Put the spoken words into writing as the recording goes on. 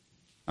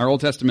Our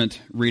Old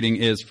Testament reading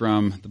is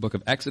from the book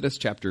of Exodus,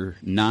 chapter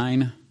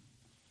 9,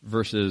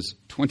 verses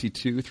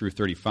 22 through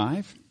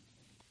 35.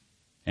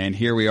 And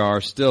here we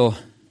are still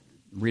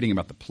reading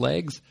about the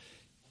plagues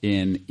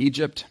in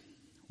Egypt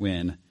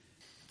when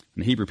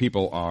the Hebrew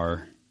people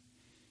are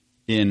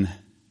in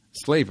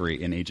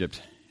slavery in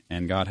Egypt,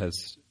 and God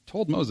has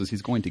told Moses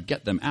he's going to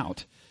get them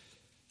out.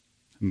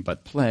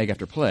 But plague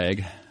after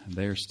plague,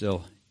 they're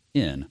still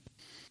in.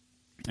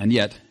 And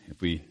yet,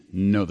 if we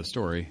know the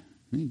story,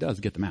 he does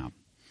get them out.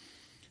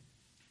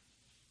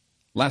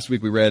 Last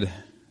week we read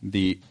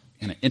the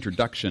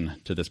introduction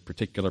to this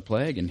particular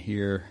plague, and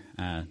here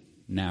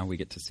now we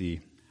get to see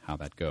how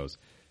that goes.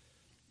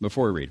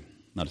 Before we read,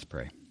 let us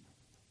pray.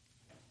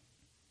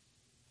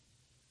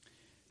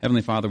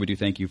 Heavenly Father, we do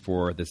thank you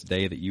for this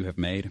day that you have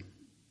made.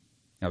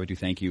 God, we do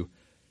thank you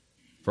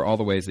for all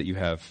the ways that you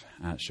have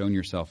shown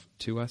yourself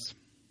to us.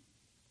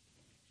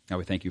 God,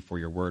 we thank you for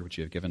your word which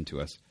you have given to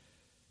us.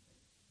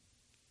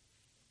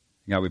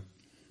 God,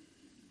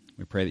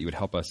 we pray that you would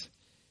help us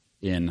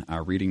in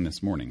our reading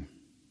this morning,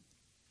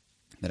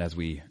 that as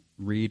we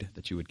read,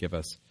 that you would give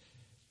us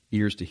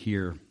ears to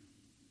hear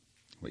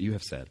what you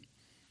have said,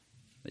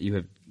 that you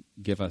have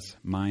give us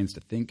minds to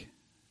think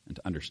and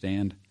to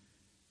understand,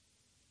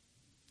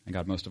 and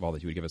God, most of all,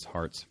 that you would give us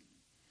hearts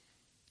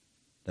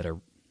that are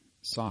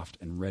soft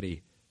and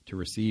ready to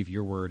receive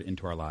your word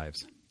into our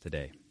lives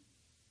today.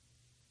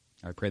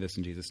 I pray this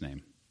in Jesus'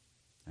 name.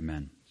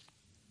 Amen.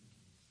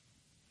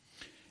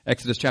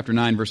 Exodus chapter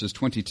 9, verses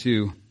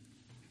 22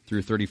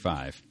 through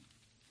 35.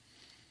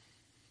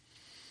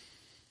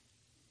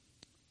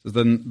 So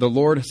then the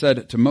Lord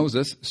said to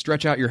Moses,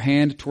 "Stretch out your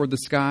hand toward the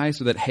sky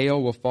so that hail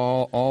will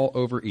fall all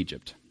over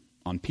Egypt,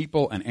 on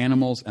people and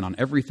animals and on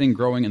everything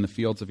growing in the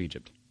fields of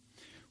Egypt."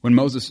 When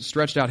Moses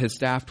stretched out his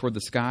staff toward the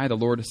sky, the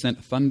Lord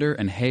sent thunder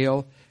and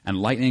hail, and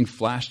lightning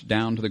flashed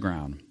down to the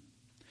ground.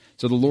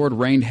 So the Lord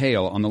rained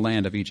hail on the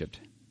land of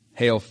Egypt.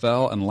 Hail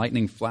fell and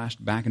lightning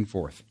flashed back and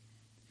forth.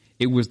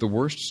 It was the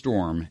worst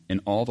storm in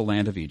all the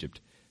land of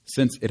Egypt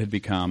since it had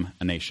become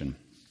a nation.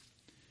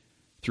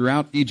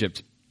 Throughout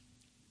Egypt,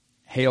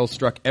 hail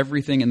struck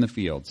everything in the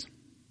fields,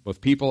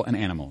 both people and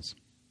animals.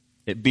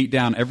 It beat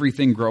down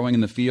everything growing in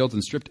the fields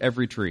and stripped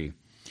every tree.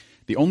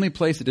 The only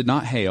place it did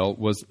not hail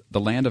was the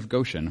land of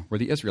Goshen, where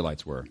the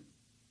Israelites were.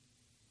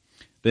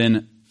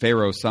 Then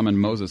Pharaoh summoned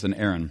Moses and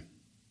Aaron.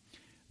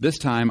 "This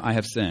time I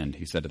have sinned,"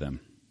 he said to them.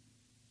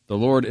 "The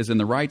Lord is in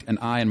the right, and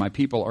I and my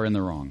people are in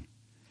the wrong.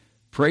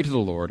 Pray to the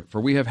Lord,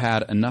 for we have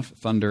had enough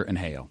thunder and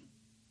hail.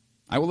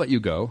 I will let you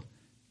go.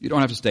 You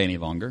don't have to stay any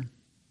longer."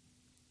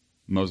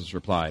 Moses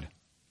replied,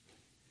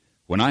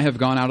 "When I have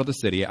gone out of the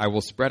city, I will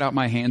spread out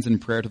my hands in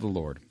prayer to the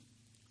Lord.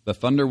 The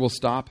thunder will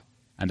stop,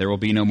 and there will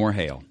be no more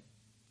hail.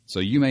 So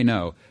you may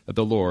know that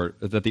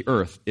the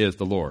earth is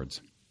the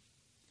Lord's.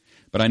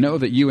 But I know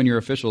that you and your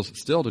officials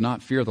still do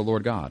not fear the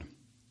Lord God."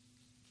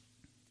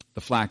 The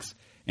flax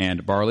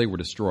and barley were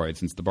destroyed,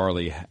 since the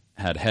barley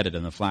had headed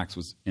and the flax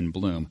was in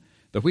bloom.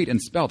 The wheat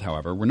and spelt,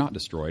 however, were not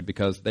destroyed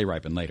because they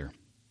ripened later.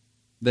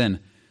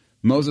 Then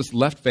Moses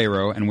left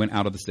Pharaoh and went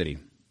out of the city.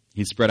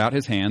 He spread out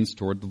his hands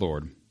toward the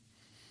Lord.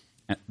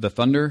 The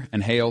thunder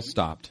and hail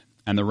stopped,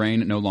 and the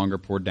rain no longer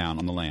poured down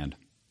on the land.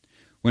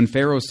 When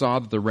Pharaoh saw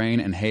that the rain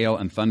and hail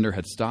and thunder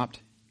had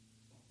stopped,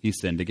 he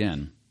sinned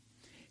again.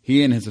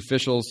 He and his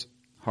officials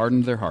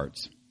hardened their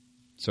hearts.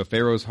 So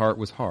Pharaoh's heart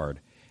was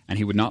hard, and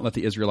he would not let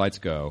the Israelites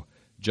go,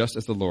 just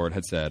as the Lord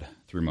had said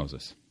through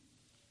Moses.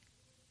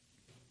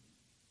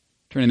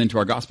 Turning into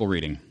our gospel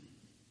reading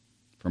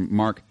from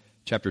Mark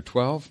chapter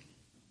 12,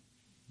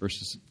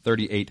 verses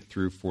 38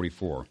 through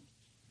 44.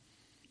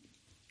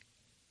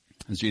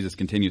 As Jesus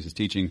continues his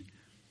teaching,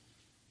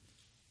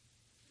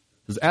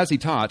 as he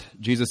taught,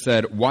 Jesus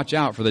said, "Watch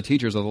out for the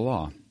teachers of the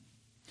law.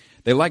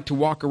 They like to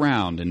walk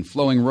around in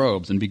flowing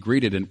robes and be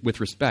greeted with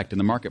respect in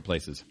the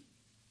marketplaces,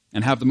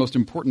 and have the most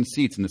important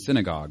seats in the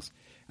synagogues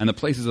and the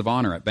places of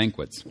honor at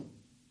banquets.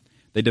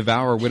 They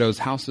devour widows'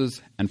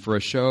 houses and for a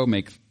show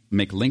make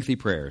lengthy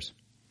prayers.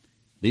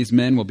 These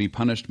men will be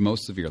punished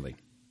most severely."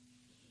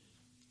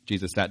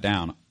 Jesus sat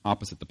down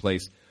opposite the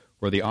place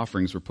where the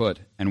offerings were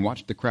put and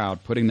watched the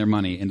crowd putting their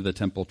money into the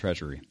temple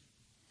treasury.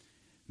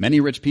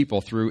 Many rich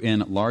people threw in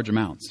large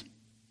amounts,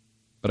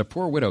 but a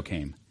poor widow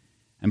came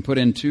and put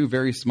in 2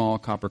 very small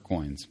copper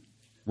coins,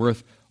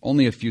 worth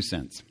only a few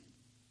cents.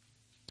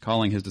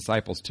 Calling his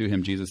disciples to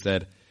him, Jesus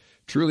said,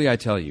 "Truly I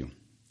tell you,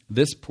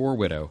 this poor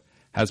widow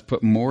has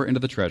put more into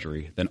the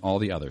treasury than all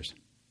the others.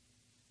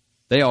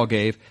 They all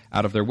gave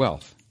out of their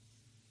wealth,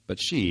 but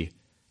she,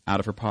 out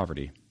of her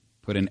poverty,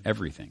 put in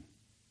everything,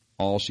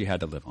 all she had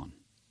to live on."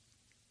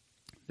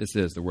 This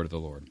is the word of the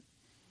Lord.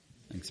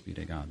 Thanks be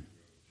to God.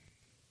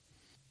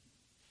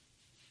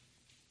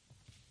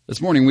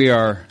 This morning we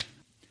are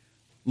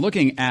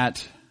looking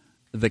at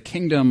the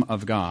kingdom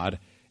of God,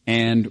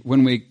 and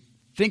when we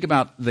think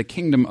about the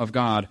kingdom of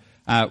God,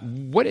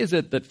 what is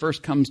it that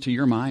first comes to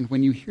your mind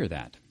when you hear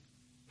that?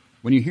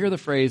 When you hear the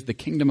phrase, the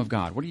kingdom of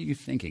God, what are you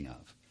thinking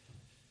of?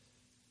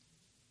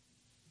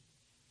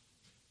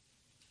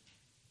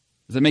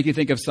 Does it make you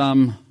think of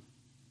some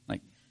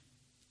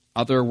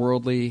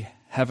otherworldly,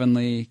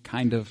 heavenly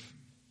kind of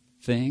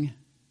thing?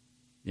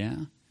 Yeah?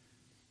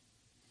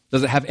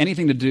 Does it have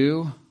anything to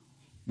do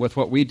with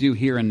what we do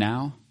here and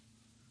now?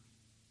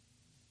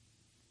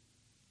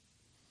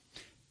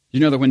 You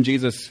know that when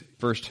Jesus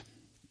first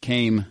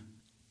came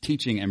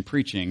teaching and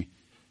preaching,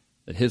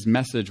 that his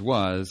message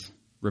was,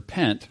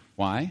 repent.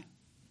 Why?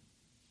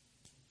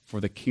 For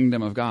the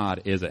kingdom of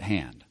God is at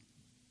hand.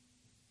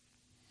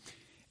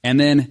 And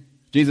then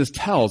Jesus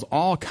tells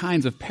all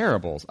kinds of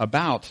parables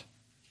about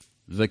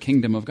the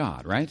kingdom of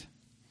God, right?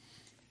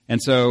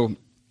 And so,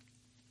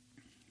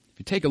 if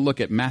you take a look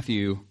at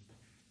Matthew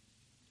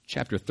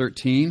chapter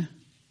 13,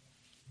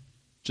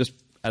 just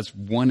as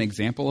one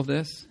example of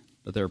this,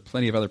 but there are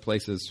plenty of other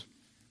places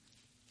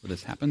where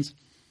this happens.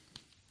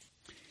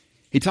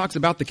 He talks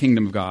about the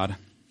kingdom of God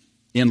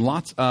in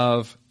lots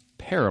of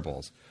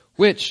parables,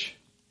 which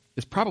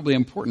is probably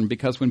important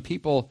because when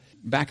people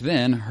back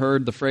then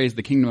heard the phrase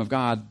the kingdom of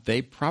God,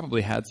 they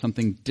probably had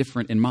something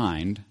different in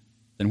mind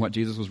than what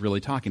Jesus was really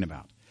talking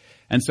about.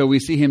 And so we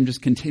see him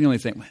just continually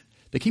saying,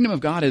 the kingdom of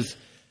God is,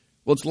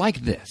 well, it's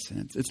like this,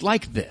 and it's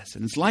like this,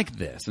 and it's like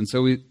this. And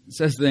so he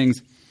says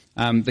things,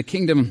 the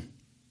kingdom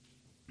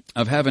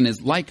of heaven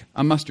is like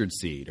a mustard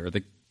seed, or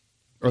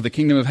the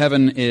kingdom of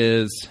heaven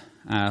is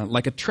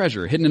like a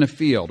treasure hidden in a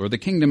field, or the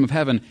kingdom of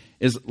heaven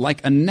is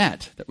like a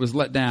net that was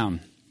let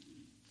down.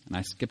 And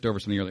I skipped over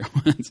some of the earlier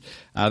ones.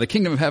 The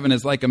kingdom of heaven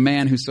is like a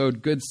man who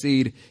sowed good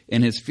seed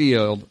in his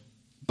field,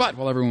 but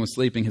while everyone was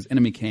sleeping, his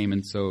enemy came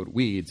and sowed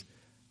weeds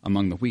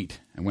among the wheat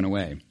and went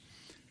away.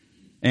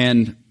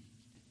 And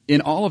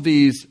in all of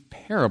these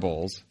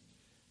parables,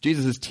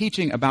 Jesus is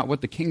teaching about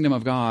what the kingdom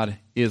of God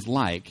is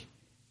like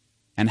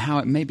and how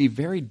it may be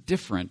very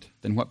different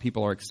than what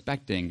people are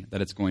expecting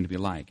that it's going to be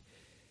like.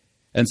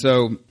 And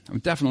so I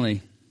would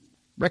definitely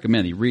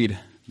recommend you read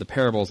the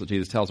parables that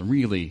Jesus tells and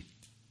really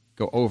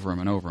go over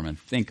them and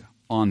think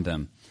on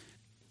them.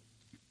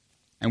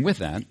 And with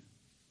that,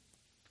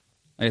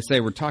 like I say,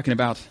 we're talking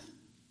about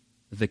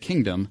the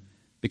kingdom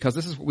because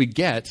this is what we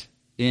get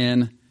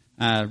in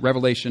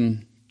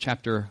Revelation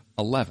chapter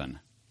 11.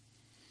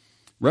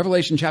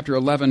 Revelation chapter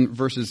 11,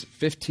 verses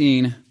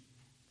 15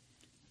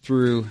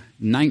 through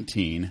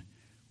 19,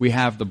 we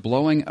have the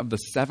blowing of the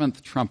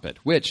seventh trumpet,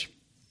 which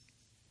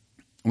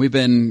we've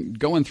been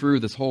going through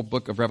this whole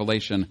book of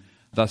Revelation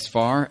thus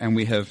far, and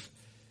we have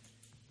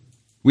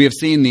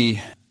seen the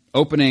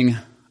opening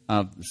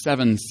of the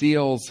seven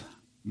seals.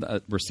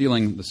 We're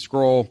sealing the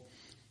scroll,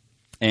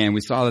 and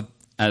we saw that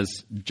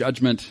as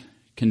judgment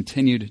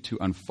continued to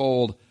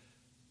unfold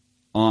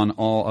on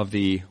all of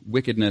the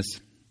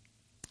wickedness,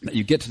 that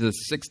you get to the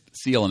sixth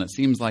seal, and it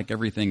seems like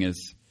everything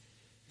is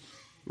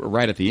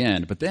right at the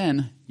end. But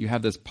then you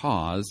have this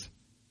pause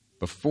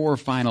before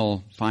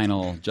final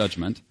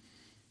judgment.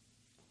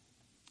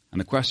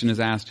 And the question is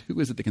asked, who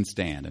is it that can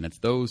stand? And it's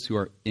those who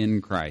are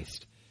in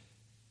Christ.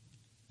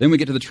 Then we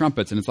get to the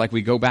trumpets, and it's like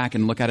we go back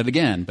and look at it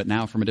again, but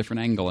now from a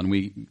different angle. And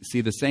we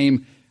see the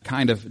same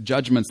kind of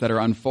judgments that are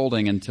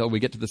unfolding until we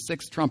get to the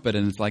sixth trumpet,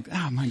 and it's like,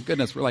 oh my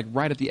goodness, we're like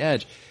right at the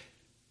edge.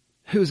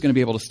 Who's going to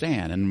be able to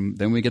stand? And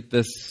then we get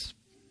this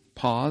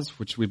pause,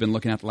 which we've been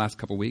looking at the last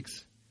couple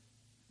weeks.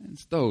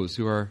 It's those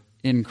who are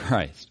in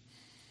Christ.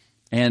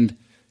 And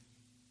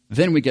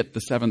then we get the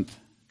seventh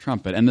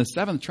trumpet. And the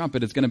seventh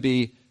trumpet is going to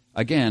be,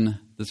 again,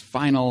 this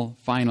final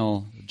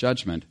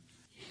judgment,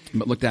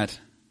 but looked at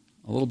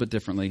a little bit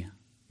differently,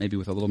 maybe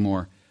with a little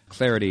more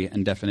clarity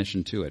and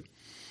definition to it.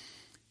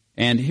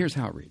 And here's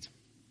how it reads.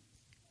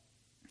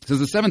 It says,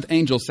 the seventh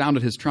angel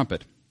sounded his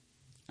trumpet,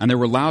 and there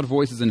were loud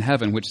voices in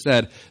heaven which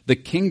said, the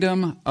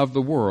kingdom of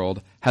the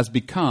world has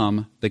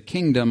become the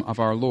kingdom of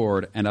our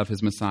Lord and of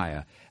his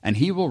Messiah, and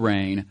he will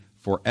reign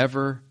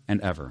forever and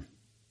ever.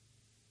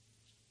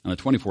 And the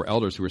 24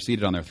 elders who were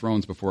seated on their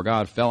thrones before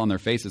God fell on their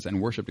faces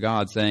and worshipped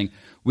God, saying,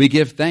 we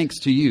give thanks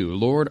to you,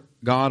 Lord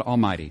God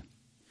Almighty,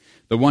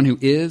 the one who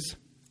is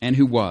and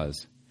who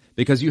was,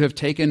 because you have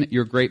taken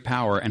your great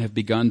power and have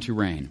begun to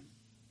reign.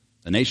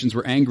 The nations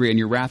were angry, and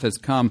your wrath has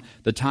come.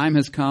 The time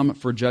has come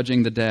for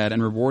judging the dead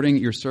and rewarding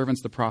your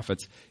servants the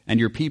prophets and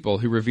your people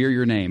who revere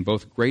your name,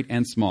 both great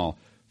and small,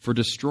 for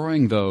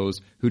destroying those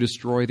who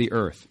destroy the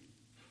earth.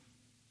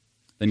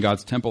 Then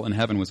God's temple in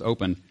heaven was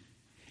opened,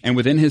 and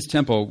within his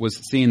temple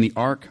was seen the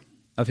ark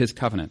of his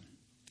covenant.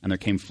 And there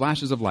came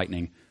flashes of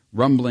lightning,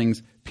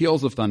 rumblings,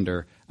 peals of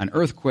thunder, an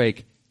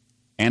earthquake,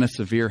 and a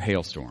severe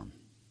hailstorm.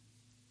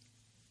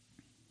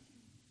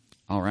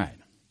 All right.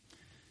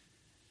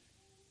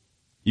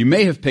 You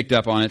may have picked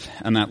up on it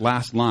on that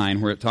last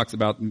line where it talks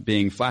about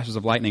being flashes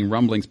of lightning,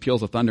 rumblings,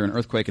 peals of thunder, an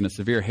earthquake, and a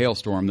severe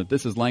hailstorm, that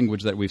this is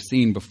language that we've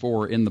seen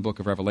before in the book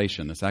of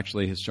Revelation. This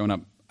actually has shown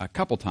up a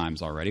couple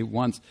times already.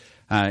 Once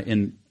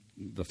in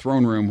the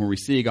throne room where we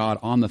see God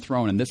on the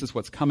throne, and this is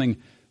what's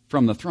coming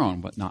from the throne,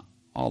 but not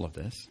all of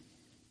this.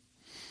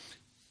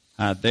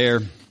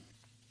 There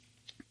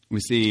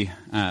we see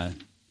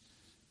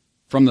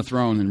from the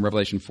throne in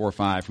Revelation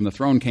 4:5, from the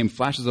throne came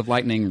flashes of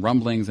lightning,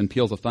 rumblings, and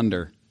peals of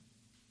thunder.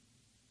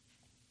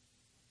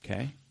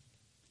 Okay?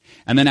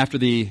 And then after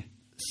the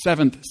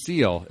seventh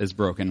seal is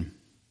broken,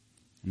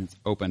 And it's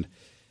opened.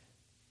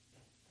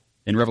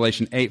 In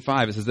Revelation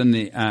 8:5, it says, Then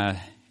the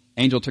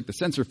angel took the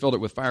censer, filled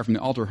it with fire from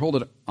the altar, hurled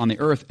it on the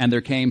earth, and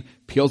there came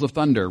peals of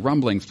thunder,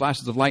 rumblings,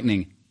 flashes of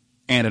lightning,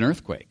 and an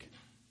earthquake.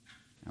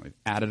 Now we've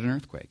added an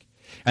earthquake.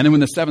 And then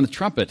when the seventh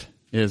trumpet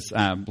is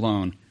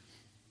blown,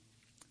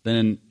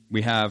 then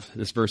we have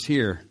this verse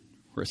here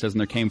where it says, And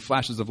there came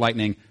flashes of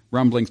lightning,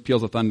 rumblings,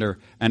 peals of thunder,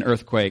 an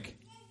earthquake,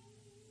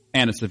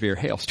 and a severe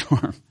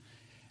hailstorm.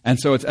 And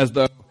so it's as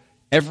though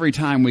every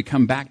time we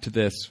come back to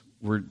this,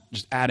 we're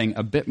just adding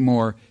a bit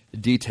more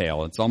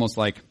detail. It's almost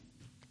like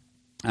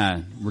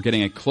we're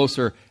getting a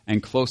closer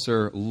and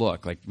closer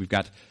look. Like we've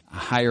got a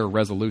higher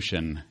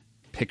resolution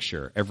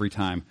picture every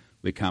time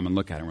we come and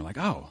look at it. And we're like,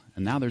 oh,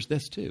 and now there's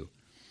this too.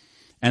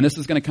 And this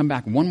is going to come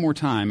back one more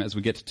time as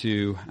we get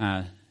to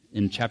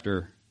in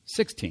chapter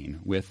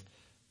 16 with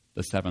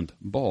the seventh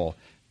bowl.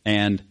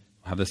 And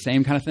we'll have the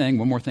same kind of thing.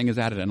 One more thing is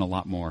added and a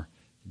lot more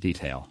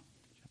detail.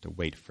 You have to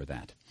wait for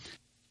that.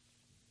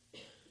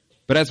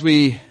 But as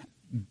we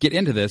get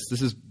into this,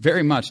 this is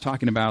very much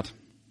talking about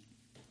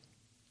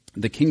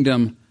the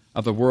kingdom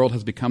of the world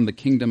has become the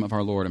kingdom of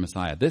our Lord and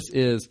Messiah. This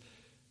is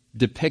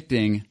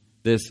depicting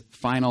this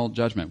final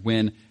judgment.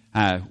 When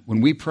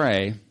we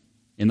pray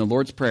in the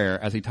Lord's Prayer,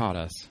 as he taught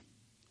us,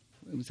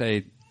 we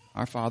say,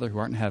 Our Father who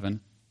art in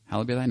heaven,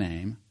 hallowed be thy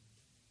name.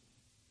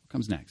 What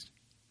comes next?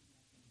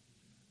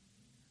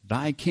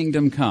 Thy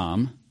kingdom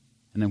come.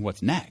 And then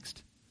what's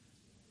next?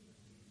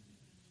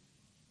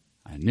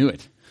 I knew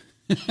it.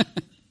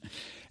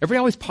 Everybody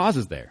always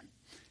pauses there.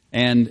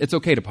 And it's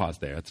okay to pause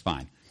there. It's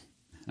fine.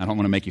 I don't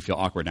want to make you feel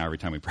awkward now every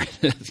time we pray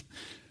this.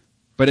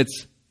 But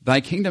it's, thy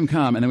kingdom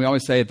come, and then we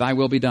always say, thy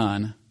will be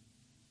done.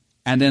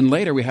 And then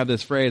later we have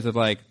this phrase of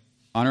like,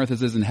 on earth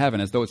as it is in heaven,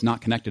 as though it's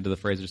not connected to the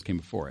phrase that just came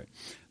before it.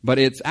 But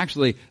it's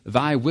actually,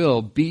 thy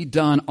will be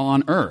done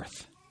on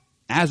earth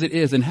as it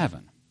is in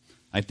heaven.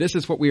 Like this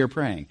is what we are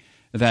praying.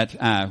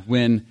 That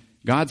when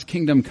God's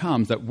kingdom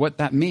comes, that what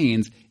that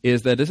means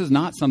is that this is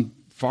not some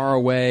far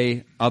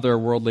away,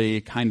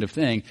 otherworldly kind of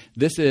thing.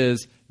 This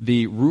is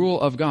the rule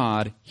of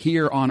God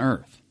here on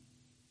earth.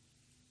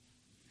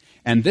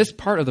 And this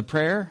part of the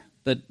prayer,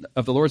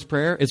 of the Lord's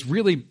Prayer, is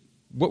really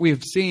what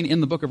we've seen in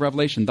the book of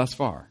Revelation thus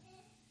far.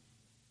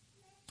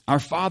 Our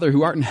Father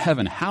who art in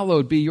heaven,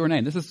 hallowed be your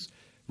name. This is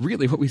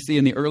really what we see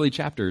in the early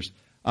chapters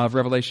of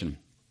Revelation.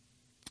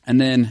 And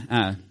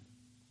then,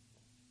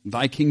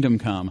 thy kingdom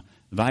come,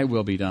 thy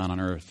will be done on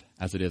earth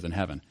as it is in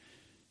heaven.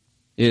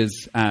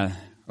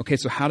 Okay,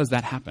 so how does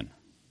that happen?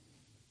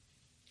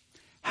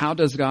 How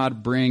does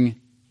God bring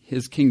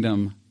his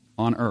kingdom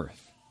on earth?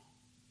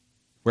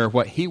 Where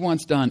what he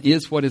wants done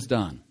is what is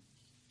done.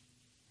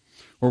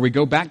 Where we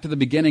go back to the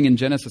beginning in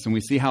Genesis and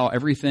we see how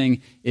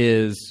everything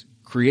is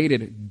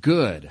created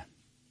good.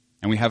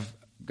 And we have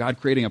God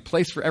creating a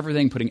place for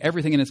everything, putting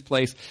everything in its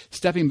place,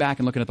 stepping back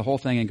and looking at the whole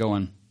thing and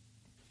going,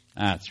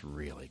 that's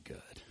really good.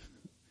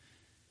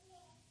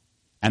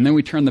 And then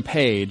we turn the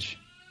page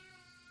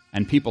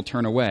and people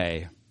turn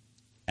away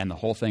and the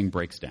whole thing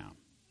breaks down.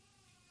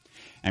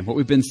 And what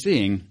we've been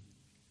seeing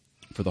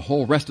for the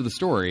whole rest of the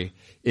story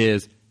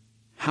is,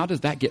 how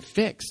does that get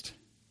fixed?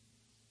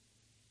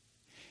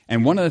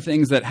 And one of the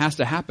things that has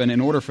to happen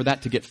in order for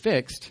that to get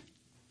fixed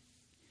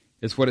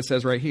is what it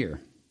says right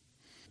here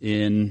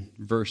in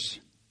verse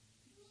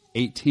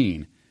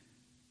 18,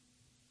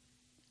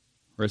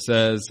 where it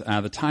says,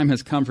 the time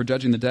has come for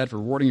judging the dead, for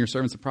rewarding your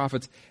servants the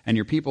prophets, and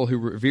your people who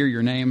revere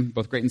your name,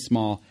 both great and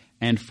small,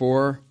 and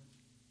for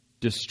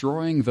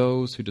destroying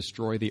those who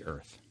destroy the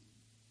earth.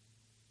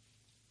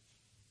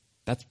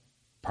 That's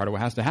part of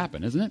what has to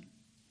happen, isn't it?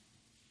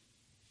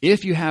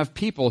 If you have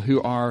people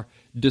who are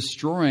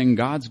destroying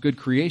God's good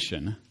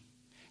creation,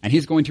 and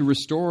he's going to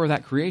restore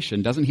that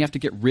creation, doesn't he have to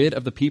get rid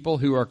of the people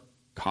who are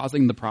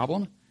causing the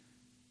problem?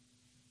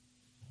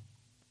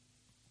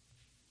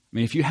 I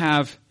mean, if you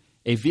have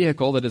a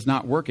vehicle that is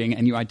not working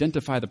and you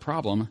identify the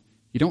problem,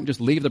 you don't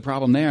just leave the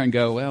problem there and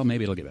go, well,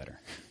 maybe it'll get better.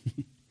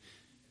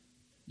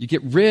 You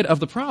get rid of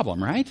the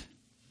problem, right?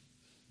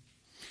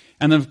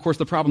 And then, of course,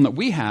 the problem that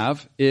we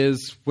have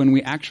is when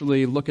we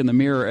actually look in the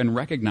mirror and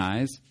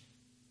recognize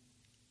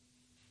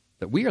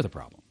that we are the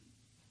problem,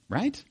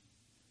 right?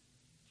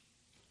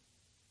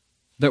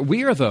 That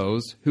we are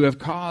those who have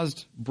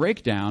caused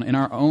breakdown in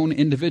our own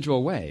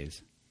individual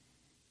ways.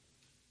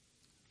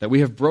 That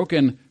we have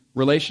broken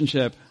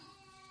relationship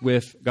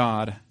with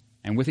God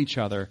and with each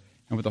other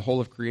and with the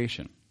whole of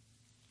creation.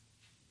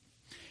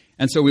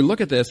 And so we look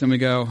at this and we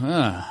go,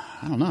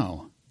 I don't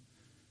know.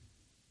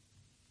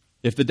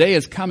 If the day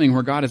is coming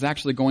where God is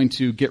actually going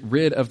to get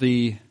rid of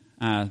the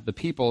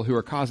people who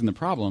are causing the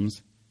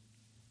problems,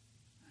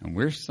 and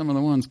we're some of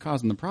the ones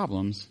causing the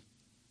problems,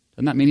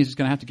 doesn't that mean he's just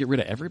going to have to get rid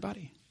of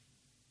everybody?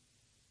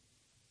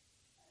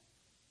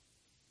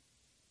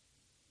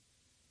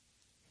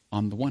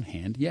 On the one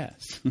hand,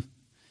 yes.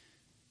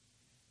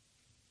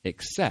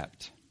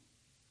 Except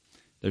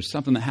there's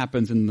something that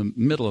happens in the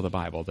middle of the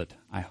Bible that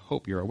I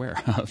hope you're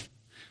aware of.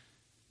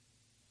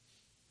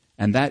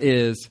 And that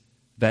is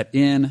that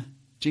in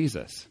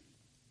Jesus,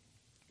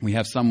 we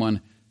have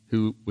someone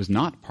who was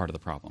not part of the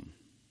problem.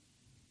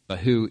 but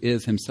who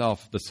is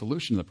himself the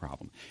solution to the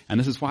problem. And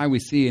this is why we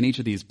see in each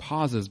of these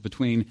pauses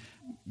between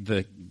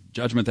the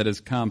judgment that has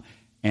come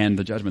and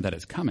the judgment that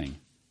is coming,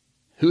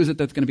 who is it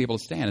that's going to be able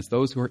to stand? It's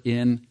those who are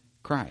in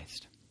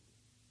Christ.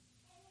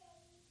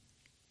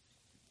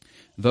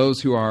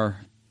 Those who are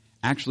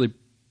actually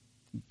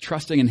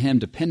trusting in him,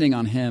 depending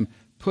on him,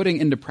 putting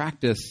into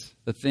practice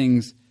the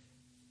things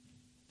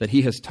that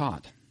he has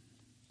taught.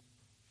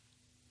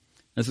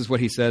 This is what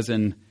he says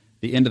in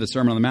the end of the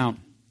Sermon on the Mount,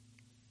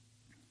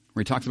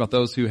 where he talks about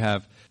those who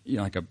have,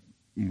 like a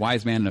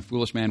wise man and a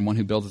foolish man, one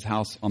who builds his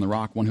house on the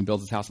rock, one who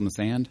builds his house on the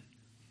sand.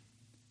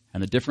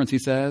 And the difference, he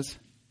says,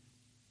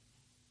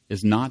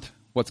 is not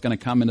what's going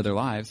to come into their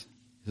lives.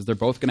 He says they're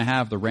both going to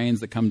have the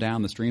rains that come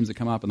down, the streams that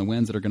come up, and the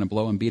winds that are going to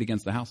blow and beat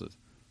against the houses.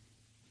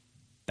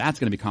 That's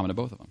going to be common to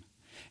both of them.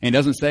 And he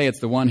doesn't say it's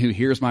the one who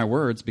hears my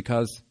words,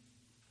 because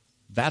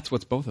that's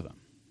what's both of them.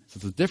 So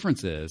the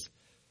difference is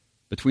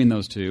between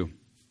those two,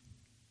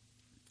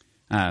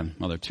 there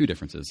are two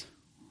differences.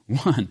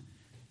 One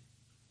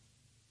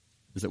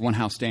is that one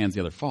house stands,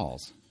 the other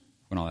falls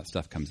when all that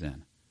stuff comes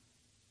in.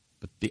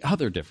 But the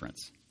other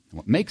difference, and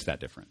what makes that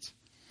difference,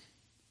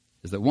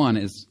 is that one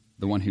is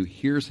the one who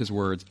hears his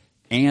words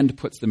and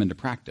puts them into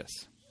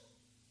practice,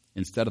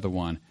 instead of the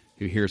one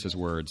who hears his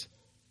words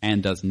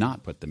and does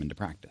not put them into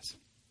practice.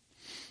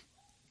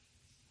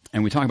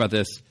 And we talk about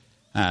this.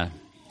 I've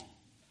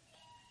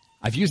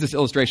used this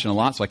illustration a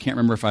lot, so I can't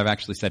remember if I've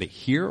actually said it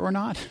here or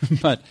not.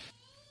 but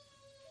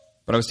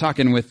I was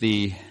talking with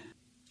the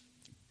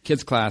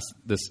kids class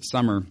this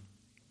summer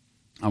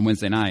on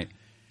Wednesday night,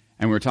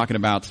 and we were talking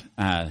about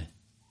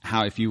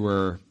how if you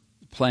were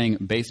playing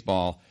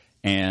baseball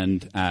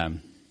and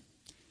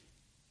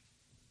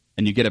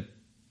you get a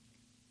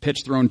pitch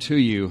thrown to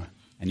you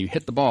and you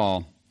hit the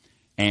ball,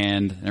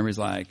 and everybody's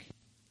like,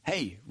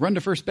 hey, run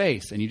to first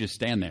base. And you just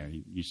stand there.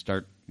 You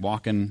start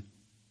walking,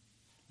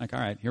 like, all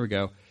right, here we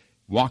go.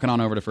 Walking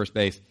on over to first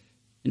base,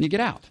 and you get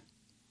out.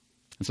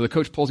 And so the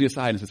coach pulls you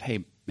aside and says,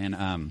 hey,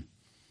 man,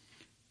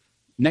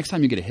 next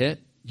time you get a hit,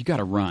 you got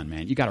to run,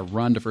 man. You got to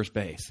run to first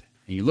base.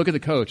 And you look at the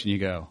coach and you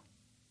go,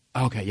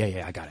 okay,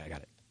 yeah, I got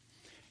it.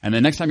 And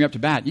then next time you're up to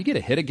bat, you get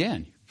a hit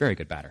again. Very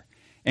good batter.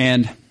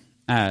 And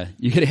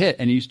you get a hit,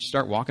 and you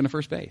start walking to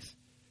first base.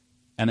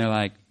 And they're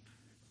like,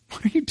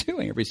 what are you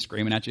doing? Everybody's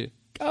screaming at you.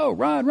 Go,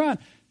 run. But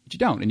you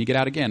don't, and you get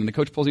out again. And the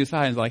coach pulls you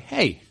aside and is like,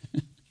 hey,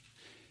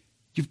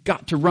 you've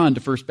got to run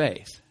to first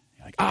base.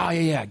 You're like, oh,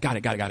 yeah, got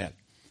it.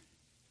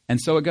 And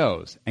so it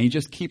goes. And you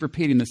just keep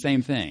repeating the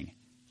same thing.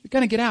 You're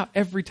going to get out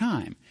every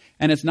time.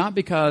 And it's not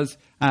because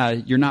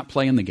you're not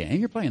playing the game.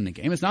 You're playing the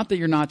game. It's not that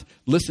you're not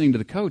listening to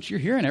the coach. You're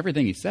hearing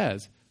everything he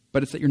says.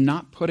 But it's that you're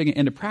not putting it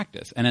into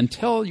practice. And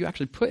until you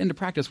actually put into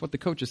practice what the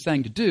coach is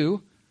saying to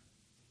do,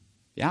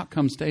 the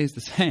outcome stays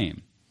the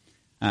same.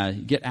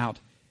 You get out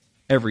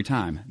every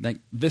time.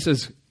 This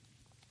is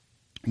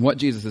what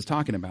Jesus is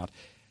talking about.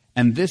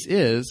 And this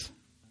is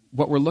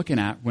what we're looking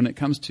at when it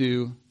comes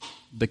to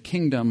the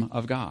kingdom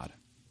of God,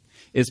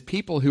 is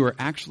people who are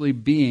actually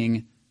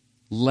being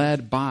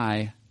led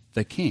by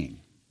the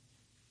king.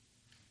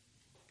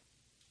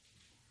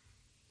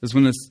 Because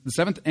when the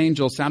seventh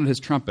angel sounded his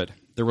trumpet,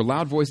 there were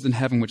loud voices in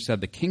heaven which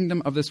said, the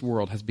kingdom of this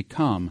world has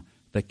become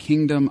the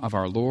kingdom of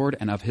our Lord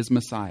and of his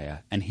Messiah,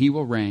 and he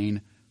will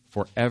reign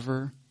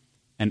forever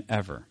and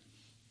ever.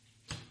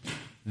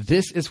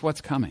 This is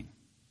what's coming.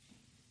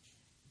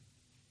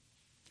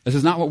 This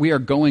is not what we are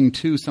going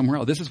to somewhere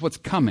else. This is what's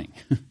coming.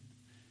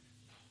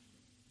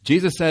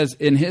 Jesus says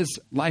in his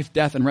life,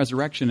 death, and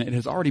resurrection, it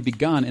has already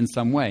begun in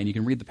some way. And you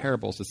can read the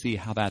parables to see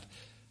how that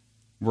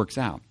works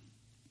out.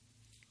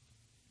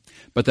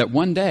 But that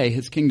one day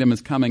his kingdom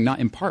is coming, not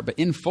in part, but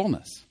in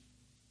fullness.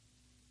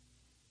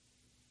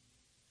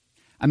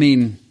 I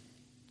mean,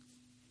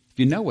 if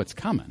you know what's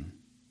coming,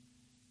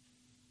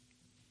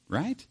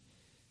 right?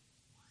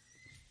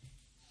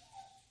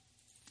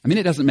 I mean,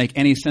 it doesn't make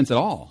any sense at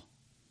all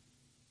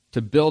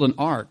to build an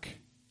ark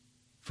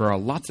for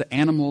lots of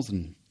animals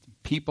and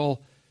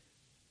people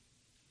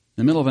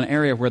in the middle of an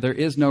area where there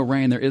is no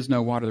rain, there is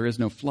no water, there is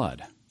no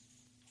flood.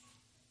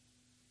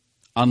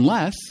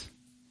 Unless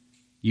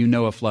you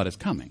know a flood is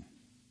coming.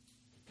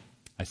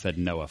 I said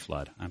Noah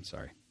flood. I'm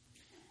sorry.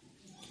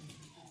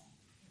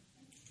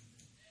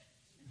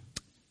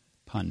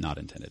 Pun not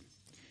intended.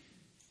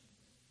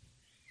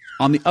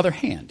 On the other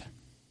hand,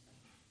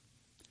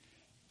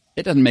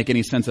 it doesn't make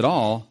any sense at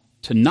all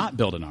to not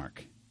build an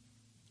ark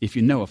if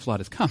you know a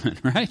flood is coming,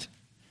 right?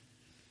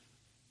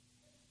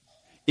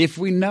 If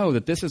we know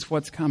that this is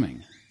what's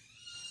coming,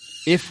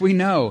 if we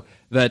know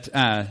that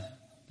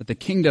the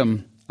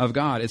kingdom of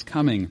God is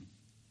coming,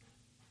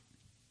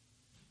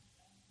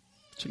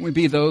 shouldn't we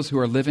be those who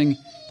are living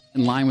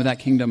in line with that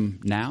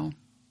kingdom now?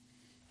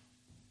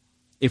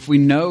 If we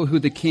know who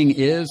the king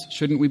is,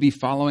 shouldn't we be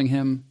following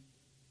him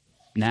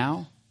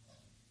now?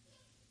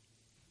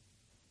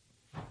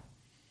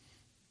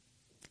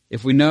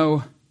 If we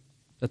know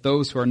that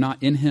those who are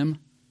not in him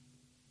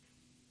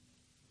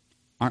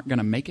aren't going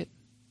to make it,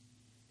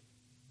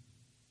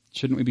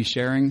 shouldn't we be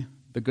sharing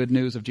the good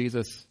news of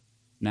Jesus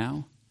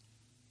now?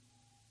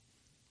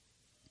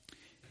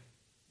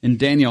 In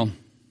Daniel,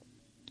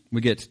 we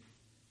get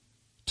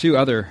two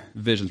other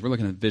visions. We're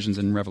looking at visions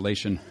in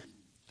Revelation.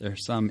 There are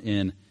some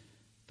in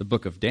the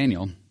book of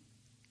Daniel.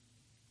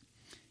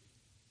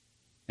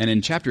 And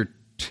in chapter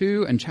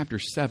 2 and chapter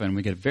 7,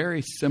 we get a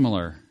very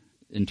similar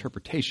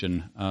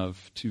interpretation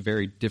of two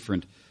very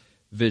different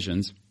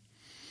visions.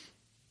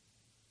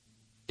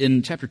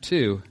 In chapter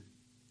 2,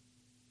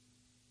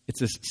 it's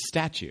this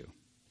statue.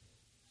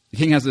 The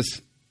king has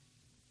this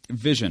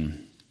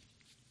vision,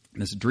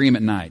 this dream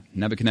at night.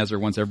 Nebuchadnezzar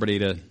wants everybody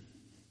to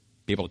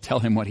be able to tell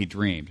him what he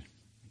dreamed.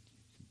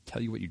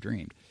 Tell you what you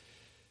dreamed.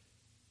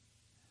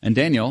 And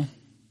Daniel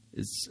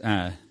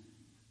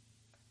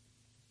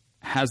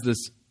has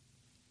this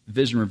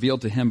vision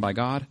revealed to him by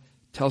God,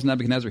 tells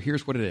Nebuchadnezzar,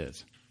 here's what it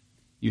is.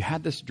 You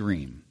had this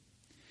dream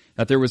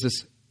that there was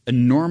this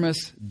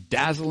enormous,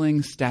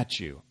 dazzling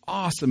statue,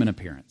 awesome in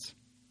appearance,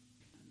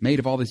 made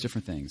of all these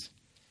different things.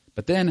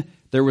 But then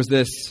there was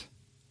this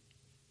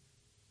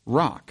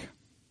rock,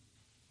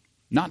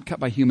 not cut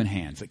by human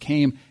hands, that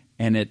came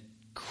and it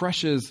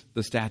crushes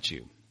the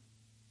statue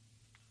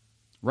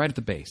right at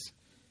the base.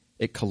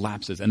 It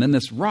collapses. And then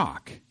this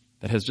rock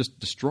that has just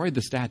destroyed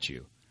the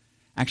statue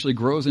actually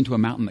grows into a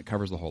mountain that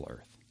covers the whole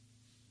earth.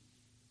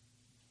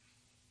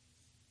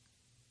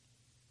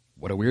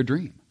 What a weird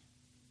dream.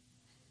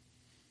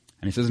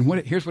 And he says,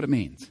 and here's what it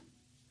means.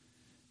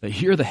 That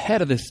you're the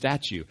head of this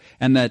statue,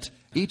 and that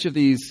each of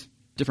these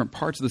different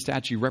parts of the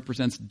statue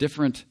represents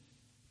different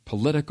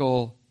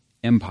political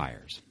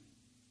empires.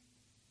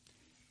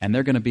 And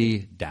they're going to be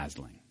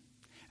dazzling.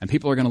 And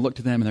people are going to look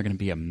to them and they're going to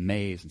be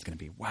amazed. It's going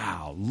to be,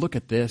 wow, look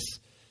at this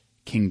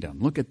kingdom.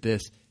 Look at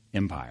this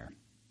empire.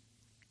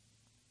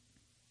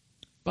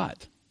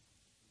 But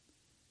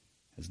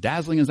as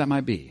dazzling as that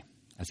might be,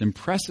 as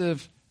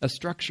impressive a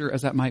structure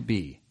as that might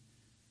be,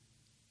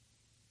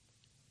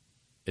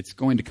 it's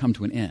going to come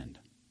to an end.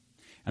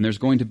 And there's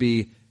going to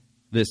be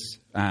this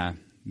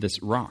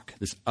rock,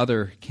 this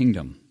other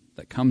kingdom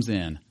that comes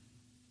in,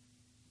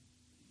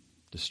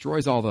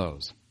 destroys all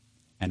those,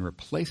 and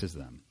replaces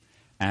them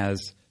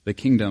as the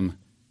kingdom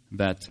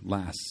that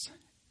lasts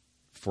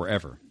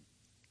forever.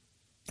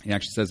 He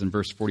actually says in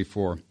verse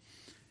 44,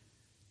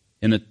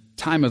 in the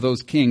time of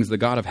those kings, the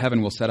God of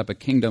heaven will set up a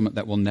kingdom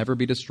that will never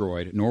be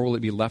destroyed, nor will it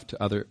be left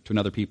to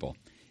another people.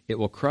 It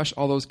will crush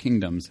all those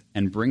kingdoms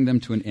and bring them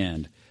to an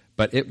end,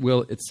 but it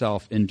will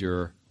itself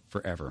endure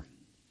forever.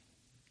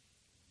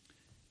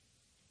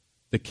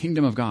 The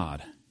kingdom of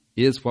God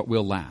is what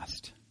will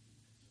last.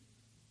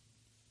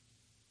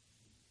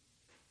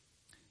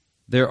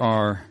 There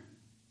are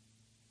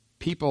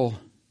people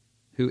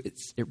who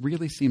it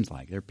really seems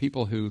like there are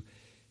people who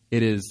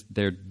it is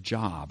their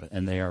job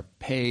and they are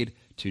paid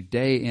to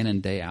day in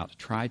and day out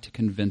try to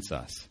convince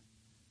us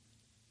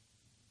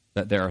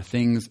that there are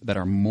things that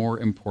are more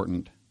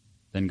important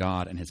than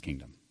God and his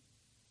kingdom.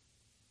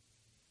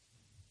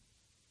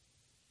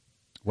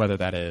 Whether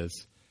that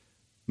is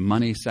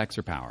money, sex,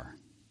 or power.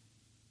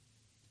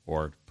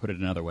 Or put it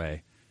another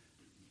way,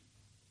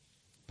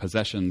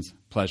 possessions,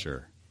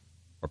 pleasure,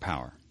 or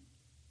power.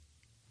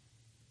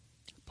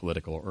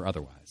 Political or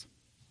otherwise.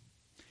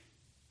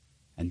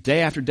 And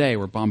day after day,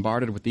 we're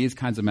bombarded with these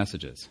kinds of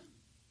messages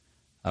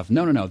of,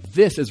 no,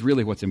 this is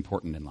really what's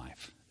important in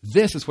life.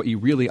 This is what you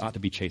really ought to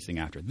be chasing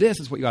after. This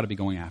is what you ought to be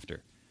going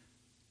after.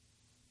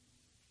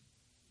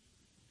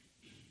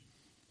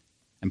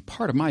 And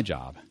part of my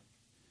job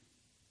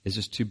is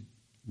just to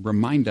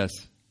remind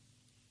us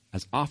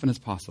as often as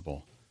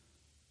possible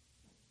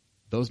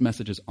those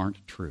messages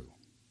aren't true.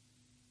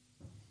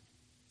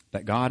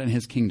 That God and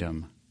his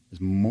kingdom is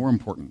more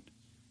important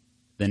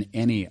than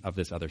any of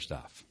this other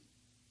stuff.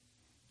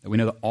 That we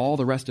know that all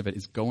the rest of it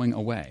is going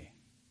away.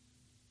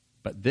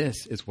 But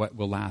this is what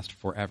will last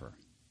forever.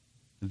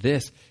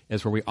 This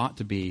is where we ought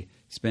to be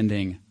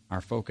spending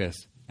our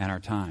focus and our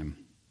time.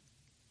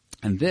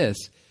 And this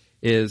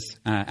is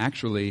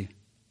actually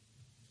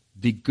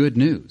the good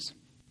news.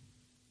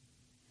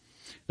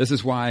 This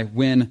is why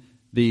when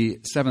the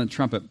seventh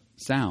trumpet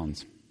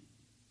sounds,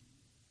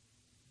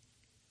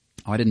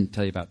 I didn't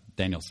tell you about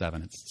Daniel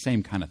 7. It's the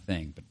same kind of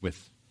thing, but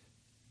with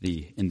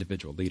the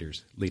individual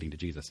leaders leading to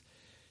Jesus.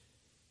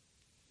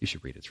 You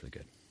should read it. It's really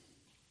good.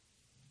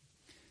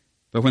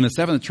 But when the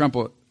seventh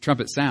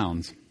trumpet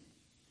sounds,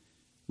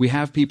 we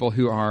have people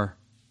who are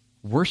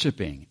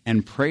worshiping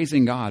and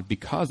praising God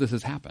because this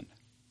has happened.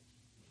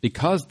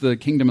 Because the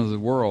kingdom of the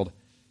world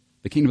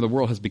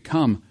has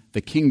become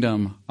the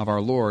kingdom of our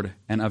Lord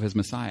and of his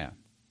Messiah.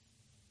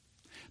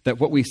 That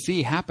what we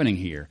see happening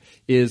here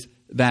is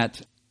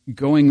that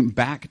going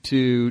back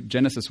to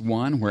Genesis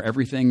 1, where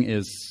everything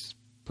is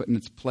put in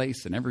its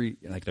place and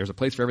there's a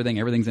place for everything,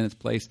 everything's in its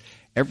place,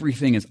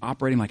 everything is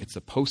operating like it's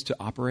supposed to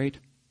operate.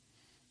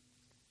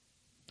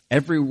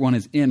 Everyone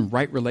is in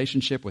right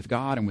relationship with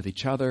God and with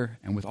each other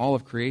and with all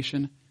of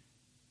creation,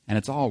 and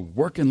it's all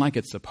working like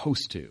it's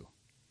supposed to.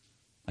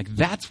 Like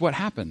that's what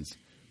happens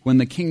when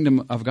the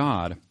kingdom of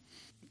God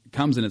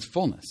comes in its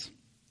fullness.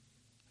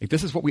 Like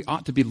this is what we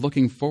ought to be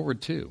looking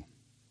forward to.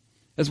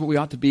 This is what we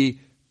ought to be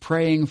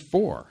praying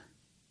for,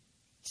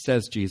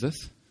 says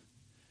Jesus,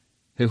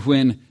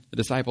 when the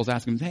disciples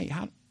ask him, hey,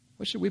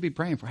 what should we be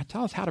praying for?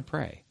 Tell us how to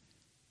pray.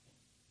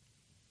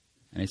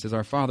 And he says,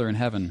 our Father in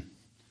heaven,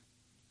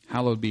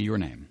 hallowed be your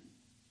name.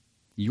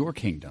 Your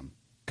kingdom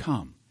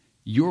come.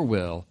 Your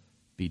will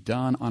be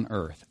done on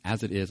earth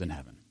as it is in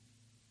heaven.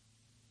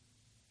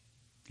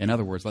 In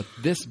other words, let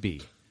this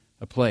be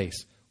a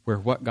place where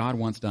what God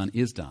wants done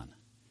is done,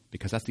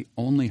 because that's the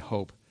only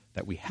hope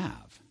that we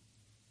have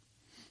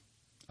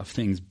of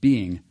things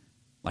being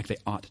like they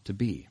ought to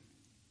be.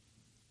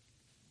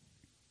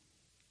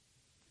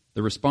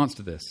 The response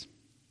to this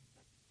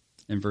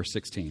in verse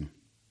 16.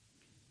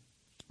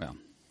 Well,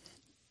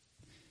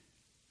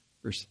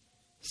 verse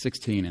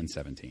 16 and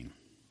 17.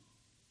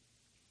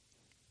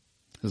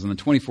 It says, and the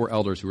 24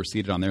 elders who were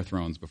seated on their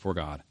thrones before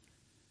God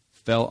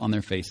fell on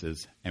their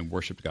faces and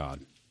worshipped God,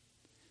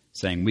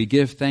 saying, we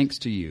give thanks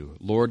to you,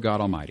 Lord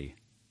God Almighty,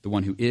 the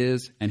one who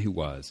is and who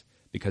was,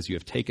 because you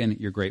have taken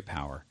your great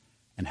power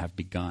and have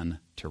begun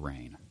to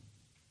reign.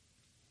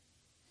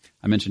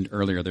 I mentioned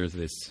earlier there's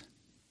this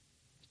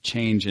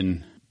change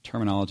in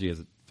terminology as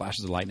it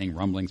flashes of lightning,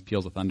 rumblings,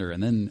 peals of thunder,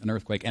 and then an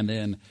earthquake, and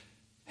then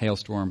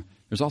hailstorm.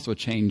 There's also a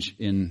change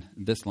in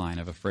this line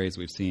of a phrase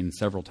we've seen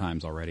several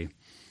times already,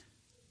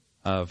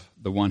 of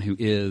the one who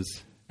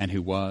is and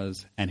who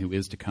was and who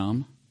is to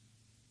come.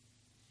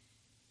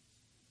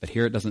 But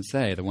here it doesn't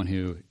say the one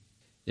who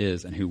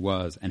is and who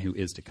was and who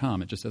is to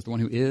come. It just says the one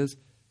who is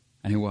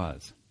and who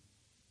was.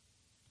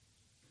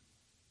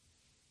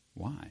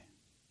 Why?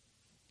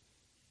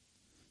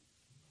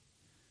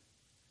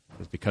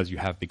 It's because you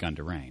have begun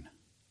to reign.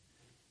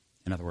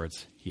 In other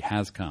words, he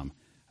has come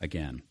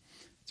again.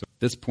 So at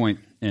this point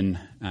in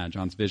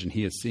John's vision,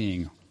 he is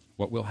seeing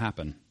what will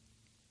happen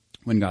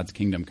when God's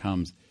kingdom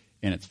comes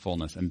in its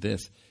fullness. And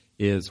this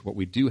is what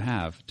we do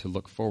have to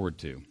look forward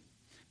to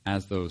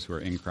as those who are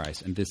in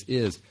Christ. And this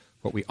is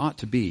what we ought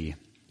to be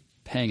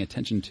paying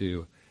attention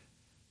to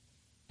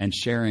and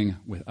sharing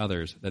with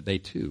others, that they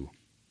too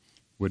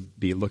would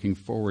be looking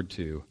forward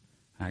to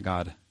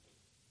God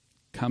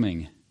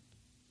coming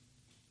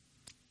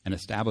and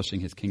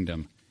establishing his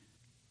kingdom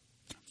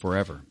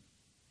forever,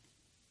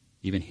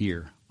 even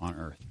here on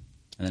earth.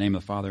 In the name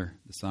of the Father,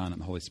 the Son,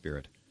 and the Holy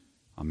Spirit.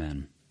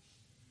 Amen.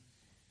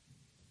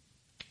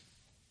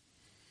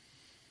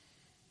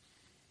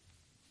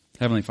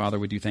 Heavenly Father,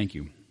 we do thank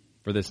you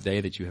for this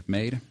day that you have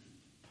made.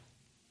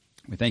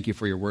 We thank you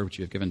for your word which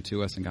you have given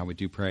to us, and God, we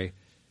do pray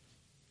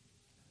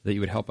that you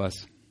would help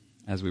us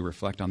as we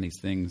reflect on these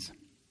things.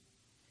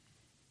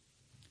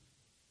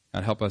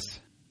 God, help us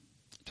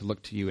to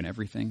look to you in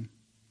everything,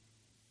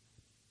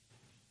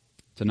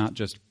 to not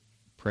just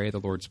pray the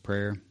Lord's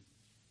Prayer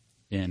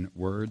in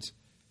words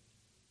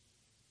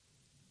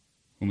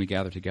when we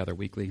gather together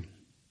weekly,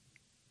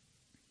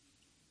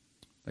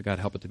 but God,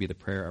 help it to be the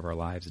prayer of our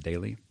lives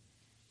daily,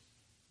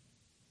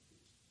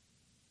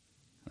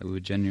 that we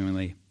would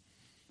genuinely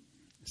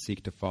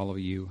seek to follow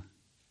you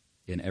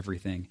in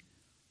everything.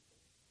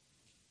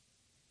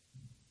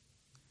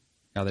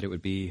 God, that it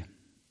would be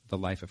the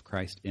life of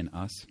Christ in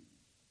us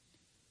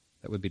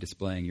that would be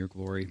displaying your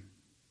glory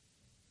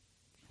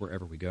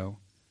wherever we go.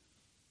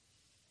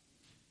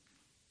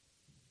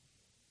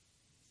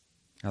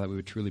 God, that we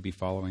would truly be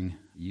following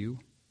you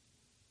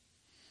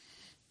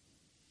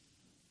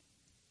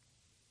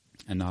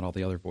and not all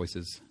the other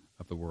voices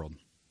of the world.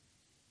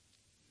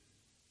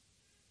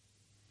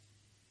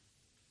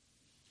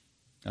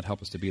 God,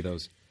 help us to be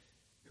those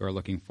who are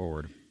looking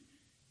forward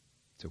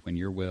to when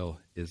your will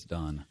is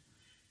done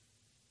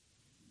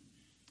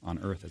on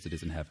earth as it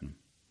is in heaven.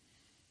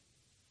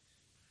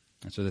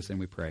 And so this end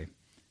we pray,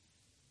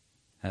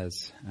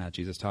 as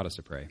Jesus taught us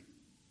to pray,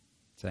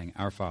 saying,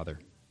 Our Father,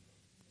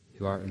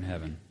 who art in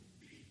heaven,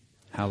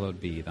 hallowed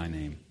be thy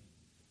name.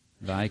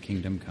 Thy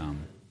kingdom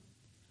come,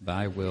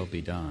 thy will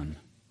be done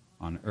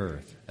on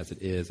earth as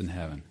it is in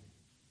heaven.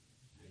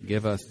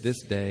 Give us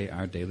this day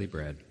our daily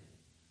bread.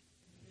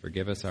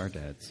 Forgive us our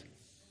debts,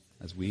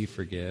 as we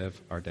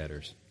forgive our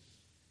debtors.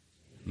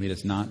 Lead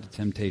us not to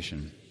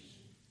temptation,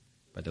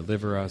 but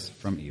deliver us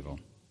from evil.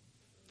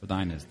 For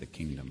thine is the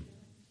kingdom,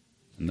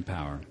 and the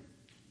power,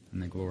 and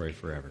the glory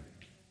forever.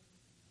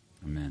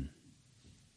 Amen.